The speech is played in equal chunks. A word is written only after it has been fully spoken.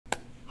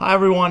Hi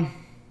everyone.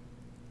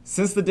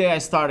 Since the day I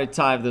started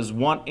Tive, there's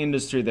one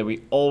industry that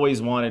we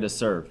always wanted to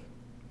serve,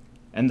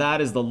 and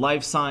that is the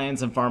life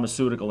science and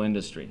pharmaceutical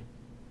industry.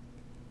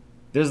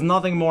 There's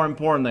nothing more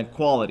important than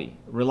quality,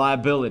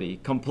 reliability,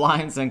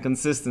 compliance, and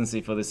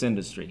consistency for this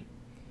industry.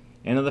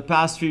 And in the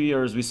past few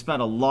years, we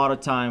spent a lot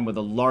of time with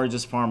the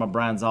largest pharma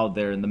brands out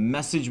there, and the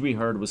message we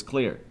heard was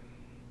clear.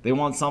 They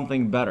want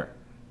something better.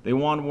 They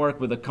want to work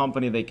with a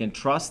company they can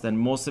trust, and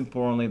most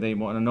importantly, they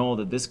want to know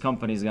that this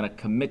company is going to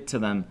commit to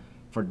them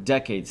for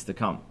decades to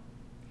come.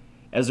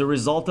 As a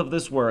result of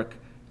this work,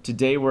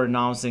 today we're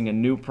announcing a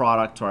new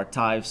product to our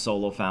Tive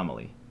Solo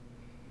family.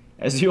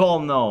 As you all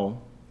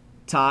know,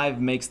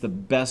 Tive makes the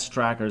best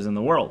trackers in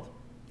the world.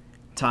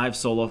 Tive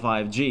Solo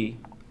 5G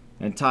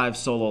and Tive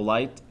Solo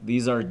Lite,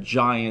 these are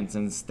giants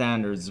and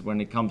standards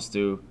when it comes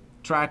to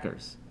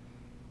trackers.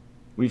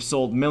 We've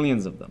sold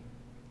millions of them.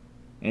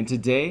 And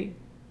today,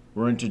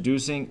 we're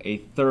introducing a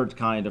third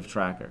kind of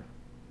tracker,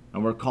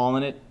 and we're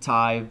calling it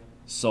Tive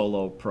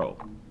Solo Pro.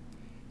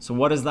 So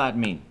what does that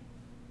mean?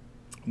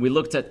 We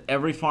looked at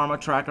every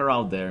pharma tracker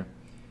out there,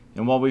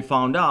 and what we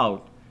found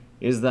out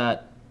is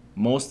that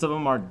most of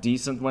them are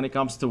decent when it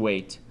comes to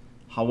weight.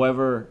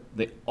 However,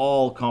 they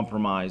all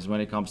compromise when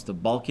it comes to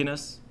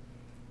bulkiness.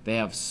 They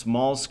have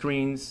small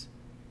screens.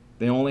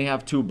 They only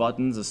have two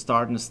buttons, a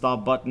start and a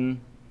stop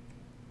button.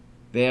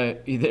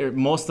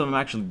 Most of them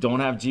actually don't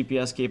have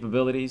GPS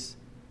capabilities.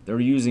 They're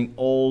using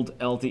old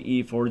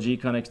LTE 4G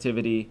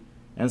connectivity,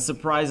 and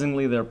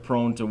surprisingly, they're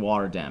prone to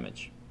water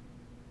damage.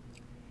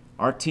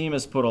 Our team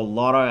has put a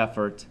lot of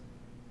effort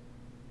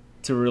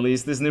to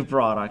release this new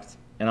product,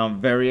 and I'm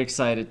very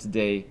excited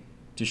today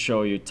to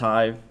show you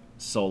Tive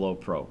Solo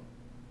Pro.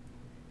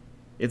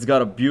 It's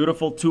got a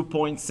beautiful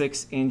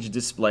 2.6-inch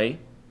display,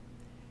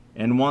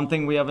 and one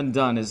thing we haven't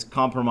done is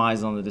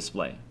compromise on the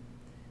display.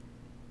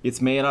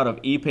 It's made out of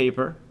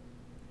e-paper,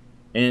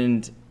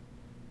 and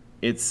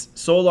it's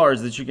so large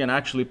that you can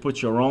actually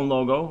put your own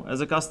logo as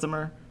a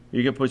customer.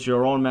 You can put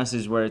your own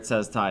message where it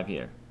says Tive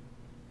here.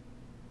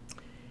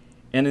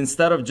 And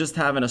instead of just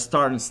having a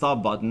start and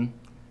stop button,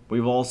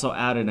 we've also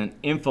added an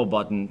info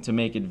button to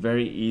make it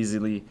very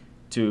easily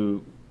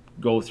to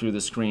go through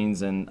the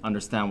screens and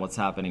understand what's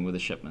happening with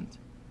the shipment.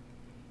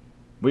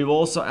 We've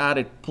also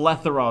added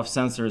plethora of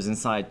sensors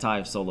inside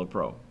Tive Solo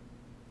Pro.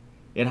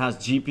 It has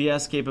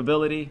GPS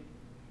capability.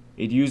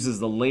 It uses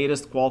the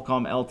latest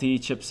Qualcomm LTE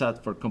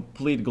chipset for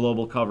complete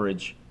global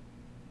coverage.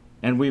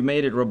 And we've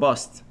made it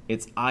robust.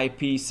 It's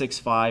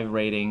IP65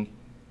 rating,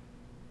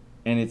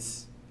 and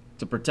it's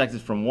to protect it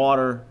from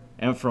water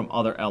and from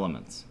other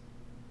elements.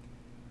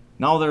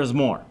 Now there's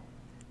more.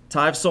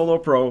 Tive Solo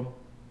Pro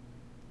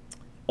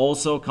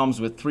also comes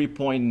with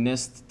 3-point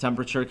NIST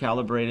temperature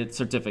calibrated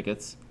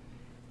certificates,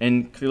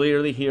 and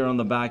clearly here on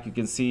the back you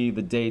can see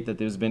the date that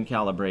it's been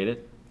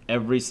calibrated,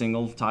 every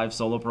single Tive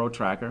Solo Pro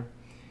tracker.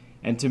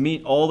 And to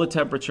meet all the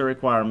temperature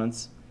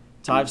requirements,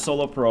 Tive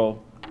Solo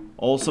Pro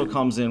also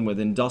comes in with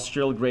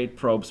industrial grade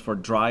probes for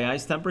dry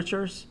ice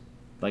temperatures,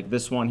 like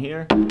this one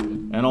here,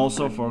 and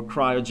also for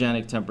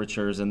cryogenic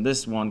temperatures, and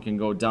this one can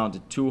go down to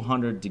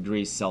 200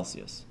 degrees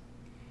Celsius.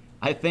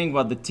 I think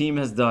what the team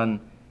has done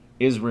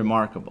is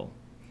remarkable.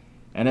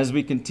 And as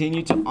we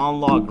continue to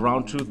unlock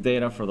ground truth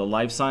data for the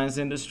life science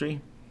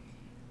industry,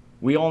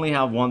 we only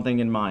have one thing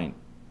in mind.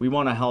 We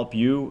want to help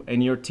you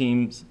and your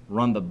teams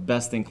run the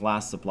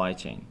best-in-class supply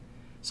chain.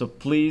 So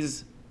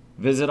please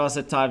visit us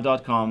at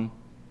tive.com,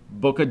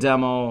 book a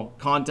demo,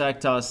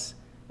 contact us,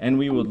 and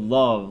we would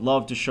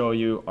love to show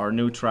you our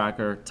new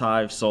tracker,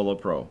 Tive Solo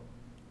Pro.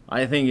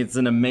 I think it's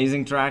an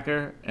amazing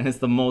tracker, and it's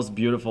the most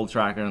beautiful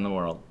tracker in the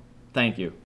world. Thank you.